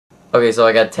Okay, so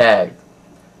I got tagged.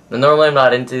 Now, normally I'm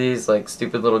not into these like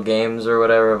stupid little games or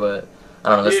whatever, but I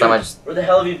don't know, this time I just... Where the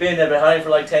hell have you been? I've been hiding for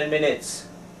like 10 minutes.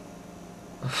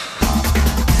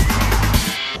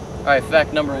 Alright,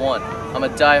 fact number 1. I'm a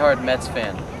diehard Mets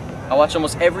fan. I watch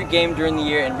almost every game during the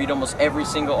year and read almost every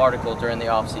single article during the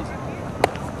off-season.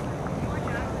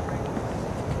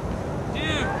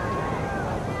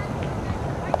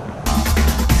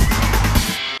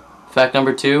 Fact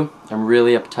number 2, I'm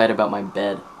really uptight about my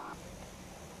bed.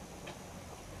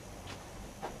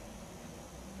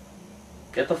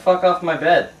 Get the fuck off my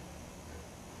bed.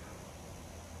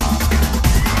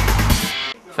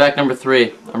 Fact number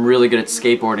 3, I'm really good at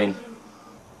skateboarding.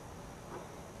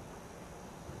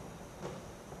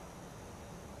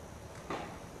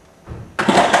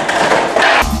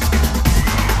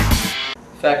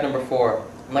 Fact number 4,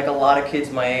 like a lot of kids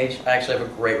my age, I actually have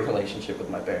a great relationship with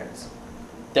my parents.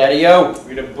 Daddy-o!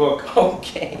 Read a book.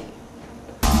 Okay.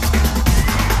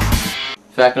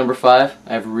 Fact number 5,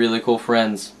 I have really cool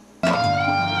friends.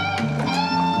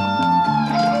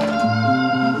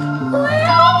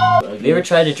 Have you ever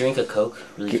tried to drink a Coke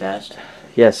really fast?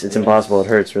 Yes, it's impossible. It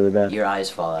hurts really bad. Your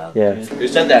eyes fall out. Yeah. Who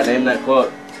said that? Name that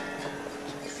quote.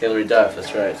 Hillary Duff,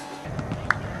 that's right.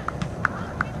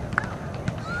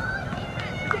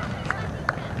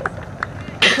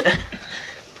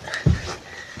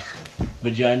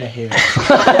 Vagina hair.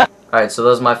 Alright, so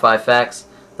those are my 5 facts.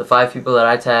 The 5 people that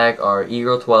I tag are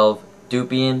eGirl12,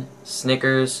 Doopian,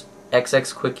 SNIKKERS,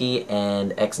 xxQUICKY,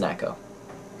 and xnatko.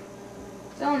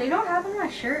 Dylan, you don't have on my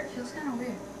shirt. It feels kind of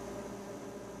weird.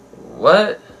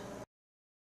 What?